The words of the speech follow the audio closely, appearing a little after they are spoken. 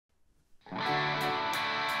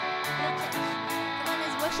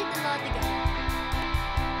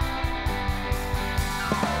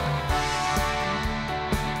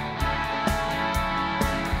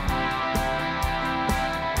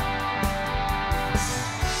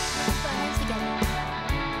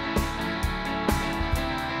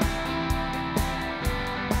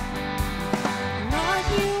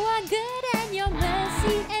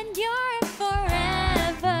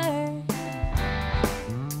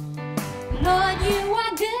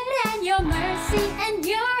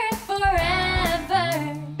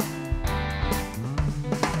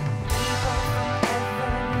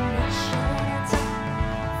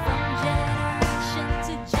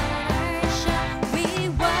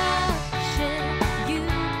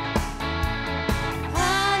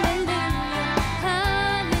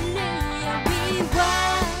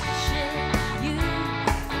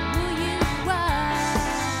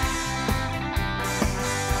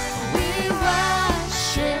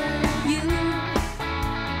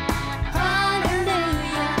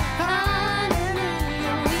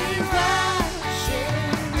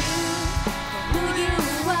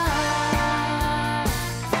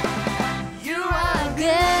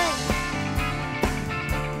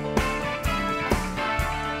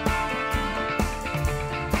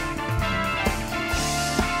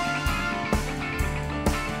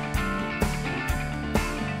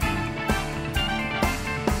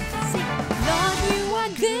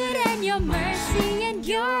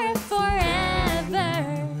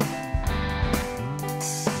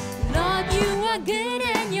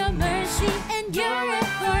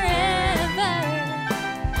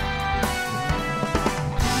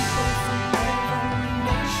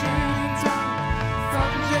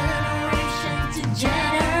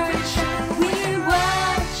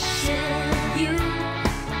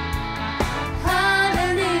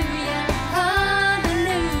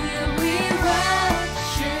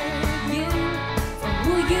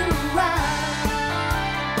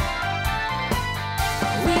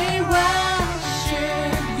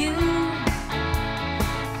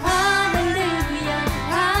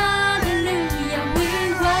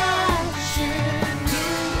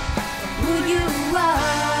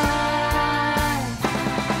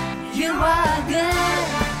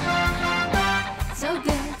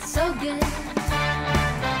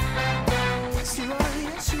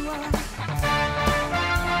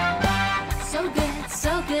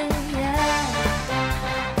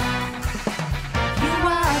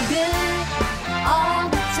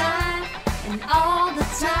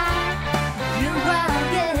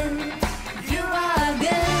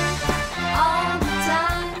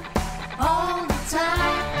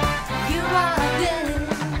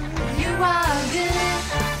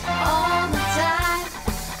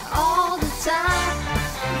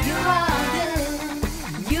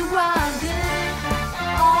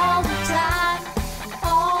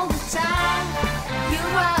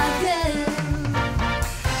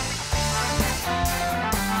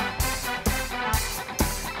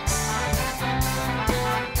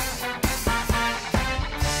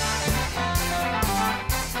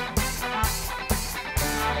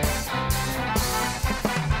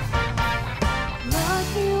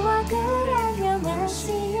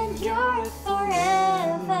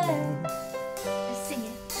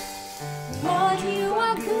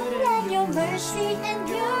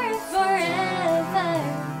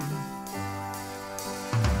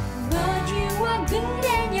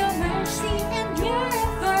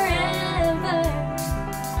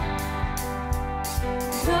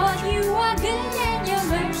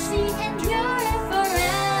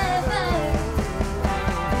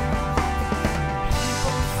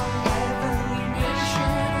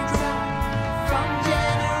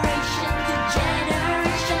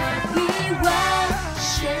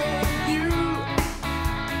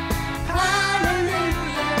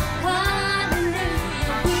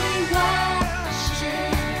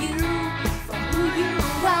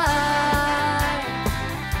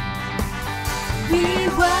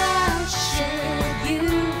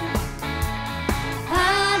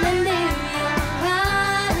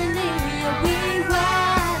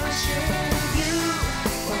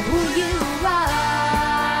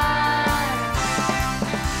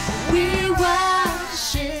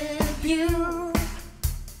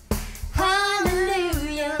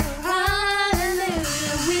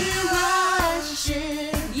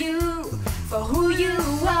who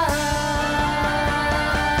you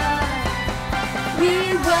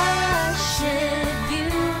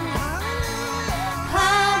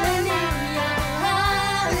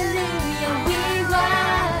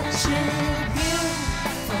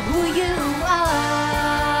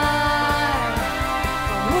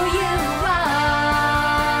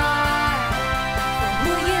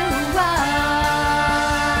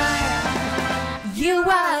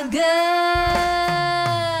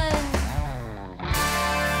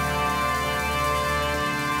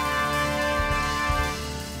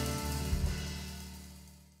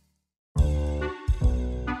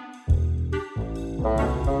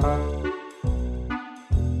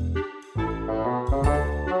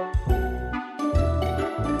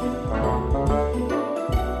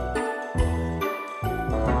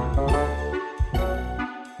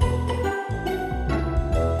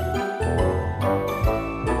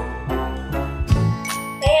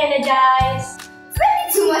guys! Spending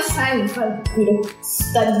too much time in front of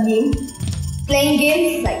studying, playing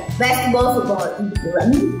games like basketball, football, and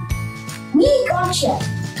running? Me, Gratia.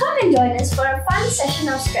 Come and join us for a fun session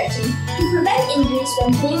of stretching to prevent injuries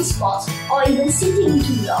when playing sports or even sitting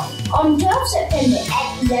too long on 12 September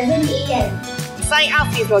at 11 a.m. Sign up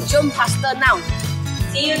with your gym pastor now.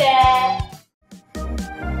 See you there!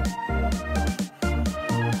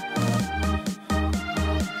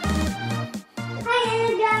 Hi,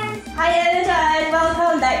 Energized! Hi Energized!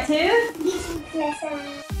 Welcome back to this week's lesson.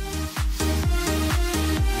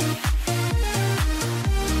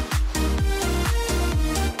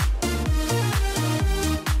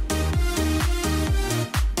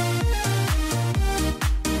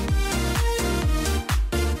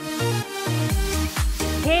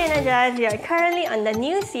 Hey Energized, we are currently on the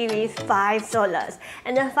new series 5 Solas,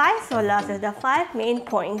 and the 5 Solas is the 5 main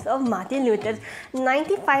points of Martin Luther's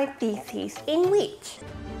 95 Theses, in which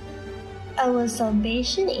Our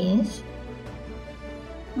salvation is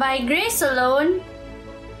by grace alone,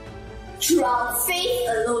 Through our faith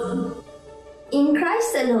alone, in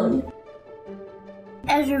Christ alone,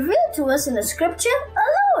 as revealed to us in the Scripture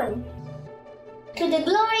alone, to the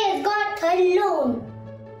glory of God alone.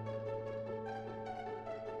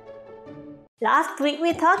 last week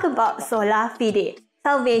we talked about Sola Fide.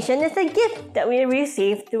 Salvation is a gift that we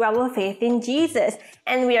receive through our faith in Jesus,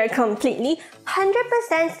 and we are completely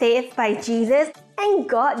 100% saved by Jesus, and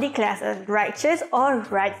God declares us righteous or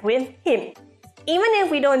right with Him. Even if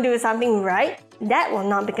we don't do something right, that will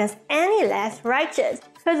not make us any less righteous,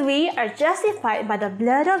 because we are justified by the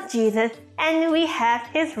blood of Jesus and we have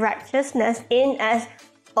His righteousness in us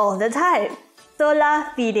all the time.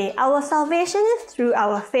 Sola Fide, our salvation is through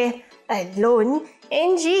our faith alone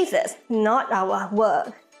in Jesus, not our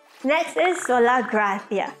work. Next is Sola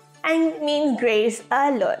Gratia, and means grace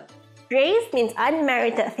alone. Grace means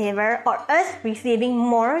unmerited favor or us receiving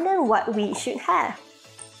more than what we should have.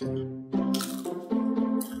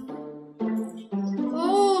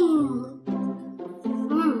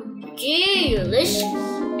 Delicious.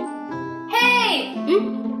 Hey!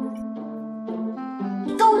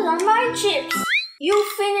 Those are my chips. You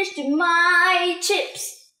finished my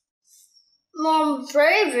chips. I'm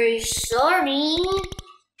very, very sorry.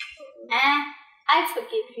 I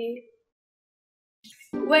forgive you.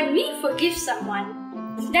 When we forgive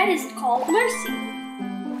someone, that is called mercy.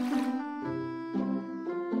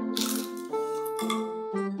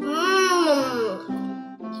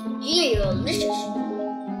 Delicious.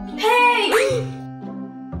 Hey!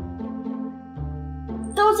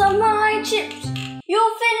 Those are my chips. You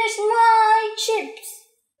finished my chips.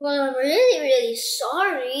 Well, I'm really, really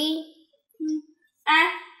sorry.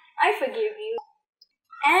 I forgive you.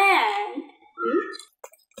 And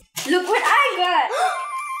look what I got!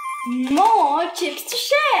 More chips to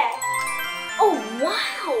share! Oh,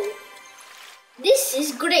 wow! This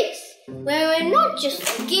is grace, where we're not just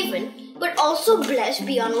forgiven, but also blessed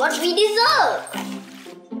beyond what we deserve.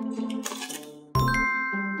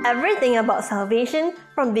 Everything about salvation,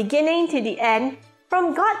 from beginning to the end,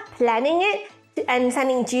 from God planning it and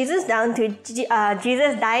sending Jesus down to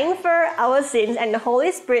Jesus dying for our sins and the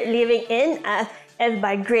Holy Spirit living in us, is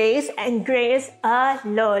by grace and grace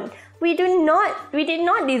alone. We did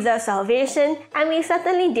not deserve salvation, and we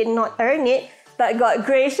certainly did not earn it, but God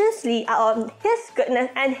graciously, out of His goodness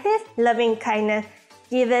and His loving kindness,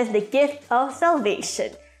 gave us the gift of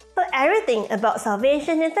salvation. So everything about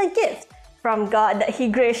salvation is a gift from God that He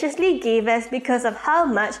graciously gave us because of how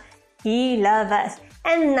much He loves us.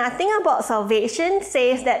 And nothing about salvation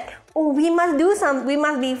says that we must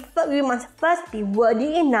first be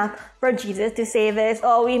worthy enough for Jesus to save us,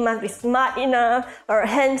 or we must be smart enough, or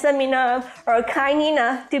handsome enough, or kind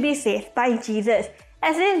enough to be saved by Jesus.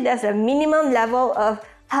 As if there's a minimum level of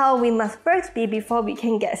how we must first be before we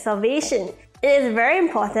can get salvation. It is very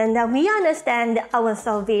important that we understand that our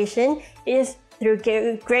salvation is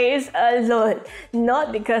through grace alone,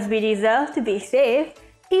 not because we deserve to be saved.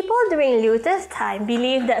 People during Luther's time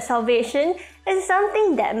believed that salvation is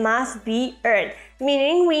something that must be earned,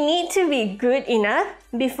 meaning we need to be good enough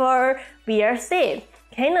before we are saved,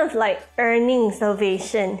 kind of like earning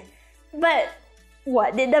salvation. But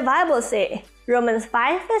what did the Bible say? Romans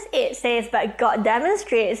 5 verse 8 says, "But God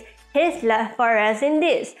demonstrates His love for us in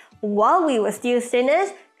this: while we were still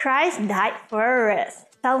sinners, Christ died for us."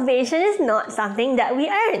 Salvation is not something that we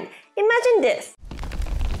earn. Imagine this.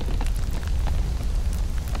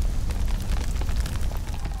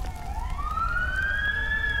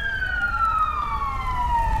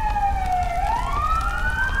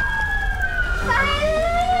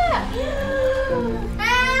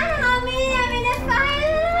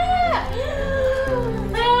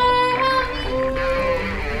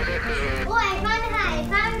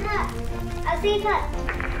 sweetheart.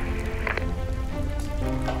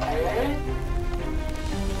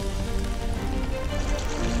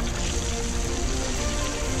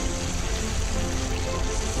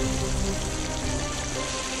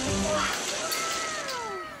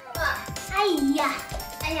 Ayah.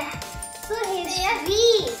 So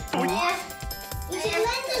heavy. You should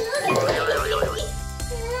learn to look.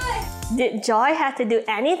 Did Joy have to do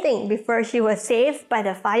anything before she was saved by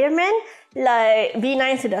the fireman? Like be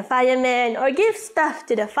nice to the fireman, or give stuff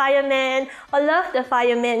to the fireman, or love the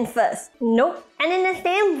fireman first? Nope. And in the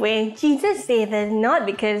same way, Jesus saved us not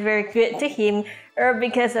because we're good to Him or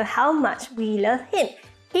because of how much we love Him.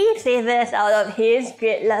 He saved us out of His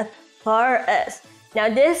great love for us. Now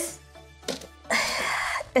this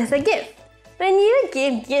is a gift. When you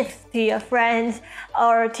give gifts to your friends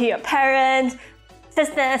or to your parents,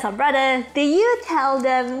 sisters or brothers, do you tell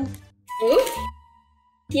them,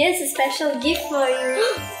 Here's a special gift for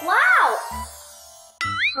you. Wow!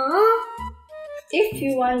 If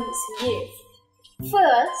you want this gift,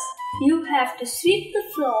 first you have to sweep the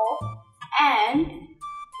floor and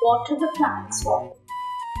water the plants.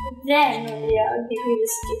 Then only I'll give you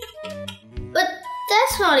this gift. But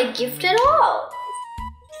that's not a gift at all.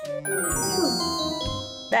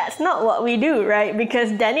 that's not what we do, right?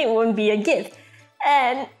 Because then it won't be a gift.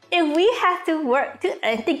 And if we have to work to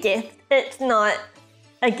earn the gift, it's not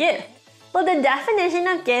a gift. Well, the definition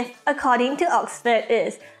of gift, according to Oxford,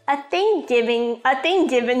 is a thing given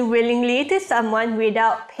willingly to someone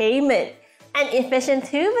without payment. And Ephesians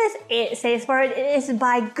 2 verse 8 says, "For it is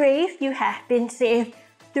by grace you have been saved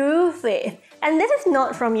through faith." And this is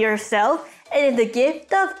not from yourself, it is the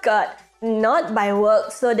gift of God, not by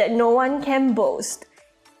works, so that no one can boast.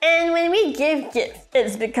 And when we give gifts,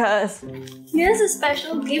 it's because Here's a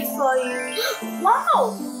special gift for you.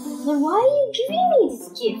 Wow! Then why are you giving me this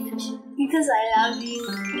gift? Because I love you.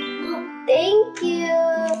 Thank you.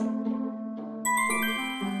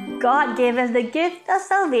 God gave us the gift of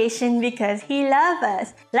salvation because He loves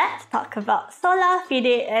us. Let's talk about sola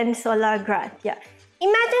fide and sola gratia.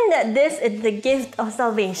 Imagine that this is the gift of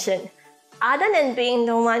salvation. Other than being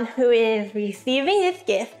the one who is receiving this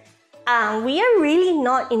gift, we are really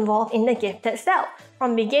not involved in the gift itself.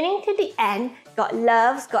 From beginning to the end, God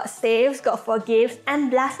loves, God saves, God forgives, and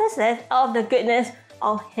blesses us out of the goodness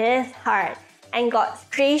of His heart. And God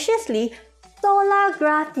graciously, sola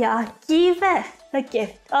gratia, gives us the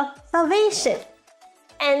gift of salvation.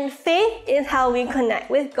 And faith is how we connect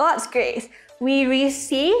with God's grace. We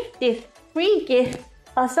receive this free gift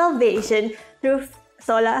of salvation through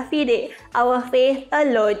sola fide, our faith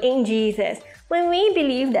alone in Jesus. When we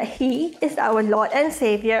believe that He is our Lord and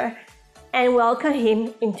Savior and welcome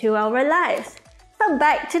Him into our lives. So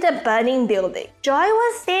back to the burning building. Joy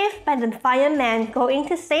was saved by the fireman going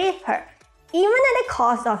to save her. Even at the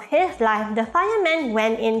cost of his life, the fireman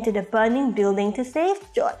went into the burning building to save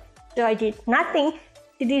Joy. Joy did nothing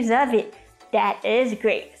to deserve it. That is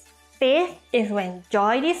grace. Faith is when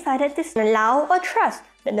Joy decided to allow or trust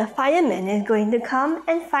that the fireman is going to come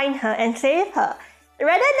and find her and save her.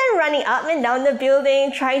 Rather than running up and down the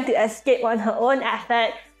building trying to escape on her own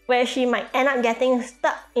effort, where she might end up getting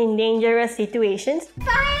stuck in dangerous situations.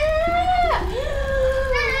 Fire! Help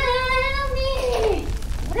me!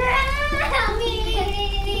 Help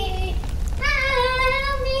me!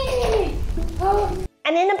 Help me!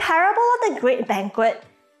 And in the parable of the great banquet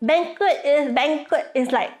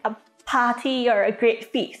is like a party or a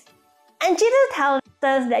great feast. And Jesus tells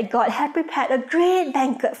us that God had prepared a great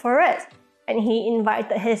banquet for us. And He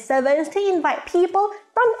invited His servants to invite people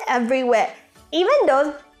from everywhere, even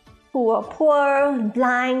those who were poor,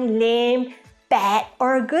 blind, lame, bad,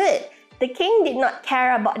 or good. The king did not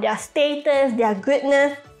care about their status, their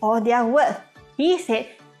goodness, or their worth. He said,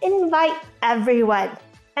 invite everyone.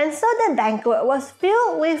 And so the banquet hall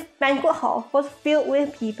was filled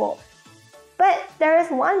with people. But there is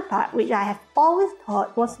one part which I have always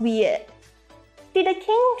thought was weird. See, the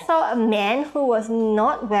king saw a man who was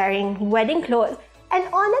not wearing wedding clothes and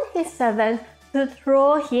ordered his servants to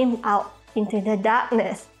throw him out into the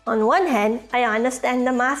darkness. On one hand, I understand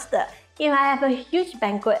the master. If I have a huge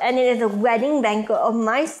banquet and it is a wedding banquet of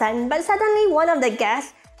my son, but suddenly one of the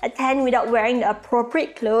guests attend without wearing the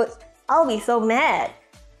appropriate clothes, I'll be so mad.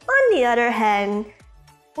 On the other hand,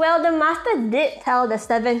 well, the master did tell the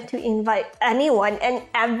servant to invite anyone and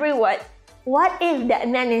everyone. What if that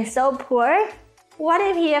man is so poor? What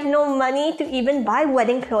if he has no money to even buy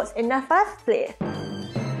wedding clothes in the first place?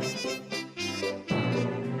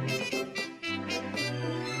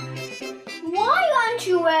 Why aren't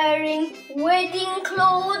you wearing wedding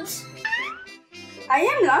clothes? I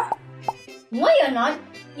am not. No, you're not.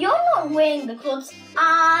 You're not wearing the clothes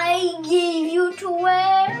I gave you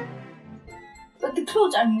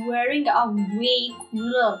clothes I'm wearing are way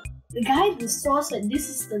cooler. The guy at the store said this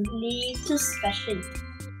is the latest fashion.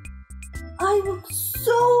 I worked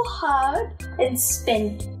so hard and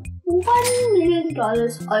spent $1 million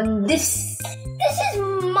on this. This is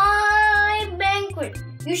my banquet.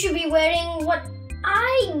 You should be wearing what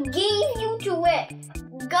I gave you to wear.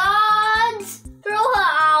 Guards, throw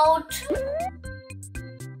her out.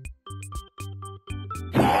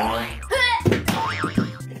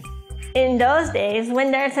 In those days,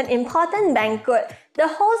 when there's an important banquet, the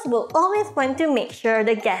host will always want to make sure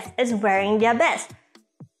the guest is wearing their best,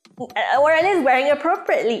 or at least wearing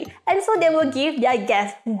appropriately, and so they will give their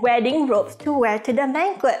guests wedding robes to wear to the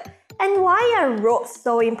banquet. And why are robes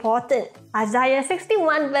so important? Isaiah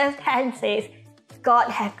 61 verse 10 says, God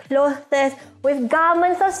hath clothed us with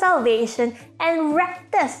garments of salvation and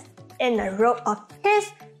wrapped us in a robe of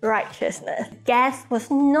His righteousness. Guest was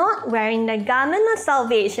not wearing the garment of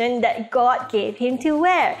salvation that God gave him to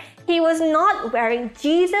wear. He was not wearing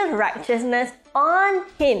Jesus' righteousness on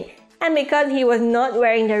him. And because he was not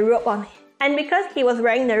wearing the robe of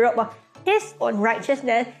his own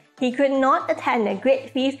righteousness, he could not attend a great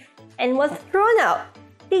feast and was thrown out.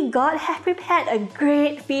 See, God has prepared a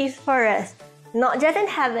great feast for us, not just in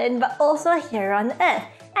heaven, but also here on earth.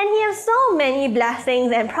 And He has so many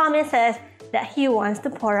blessings and promises that He wants to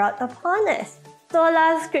pour out upon us.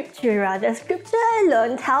 Sola Scriptura, the Scripture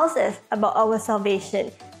alone tells us about our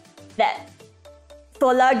salvation. That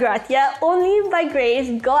Sola Gratia, only by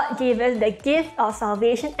grace, God gave us the gift of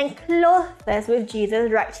salvation and clothed us with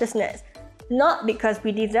Jesus' righteousness. Not because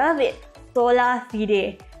we deserve it. Sola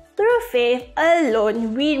Fide. Through faith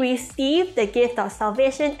alone, we receive the gift of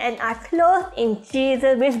salvation and are clothed in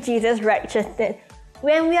Jesus with Jesus' righteousness.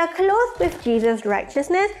 When we are clothed with Jesus'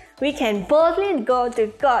 righteousness, we can boldly go to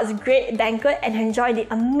God's great banquet and enjoy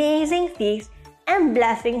the amazing feast and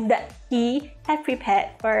blessings that He has prepared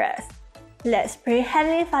for us. Let's pray.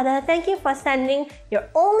 Heavenly Father, thank You for sending Your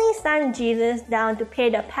only Son Jesus down to pay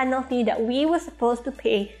the penalty that we were supposed to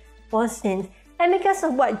pay for sins. And because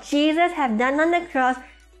of what Jesus has done on the cross,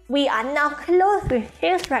 we are now clothed with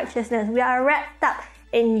His righteousness. We are wrapped up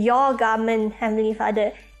in Your garment, Heavenly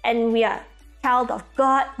Father, and we are child of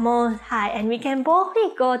God Most High, and we can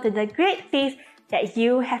boldly go to the great feast that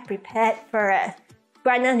You have prepared for us.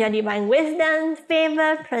 Grant us Your divine wisdom,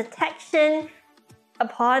 favor, protection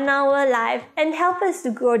upon our life, and help us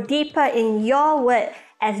to grow deeper in Your word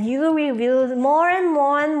as You reveal more and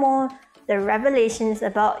more the revelations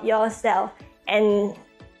about Yourself, and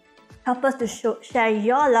help us to share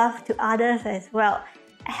Your love to others as well.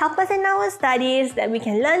 Help us in our studies that we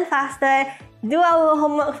can learn faster, do our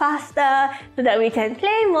homework faster, so that we can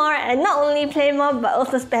play more, and not only play more but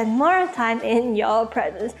also spend more time in Your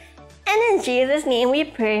presence. And in Jesus' name we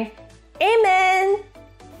pray. Amen.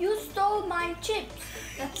 You stole my chips.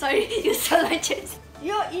 Sorry, you stole my chips.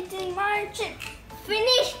 You're eating my chips.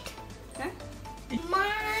 Finished. Huh?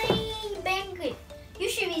 My banquet. You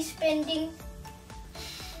should be spending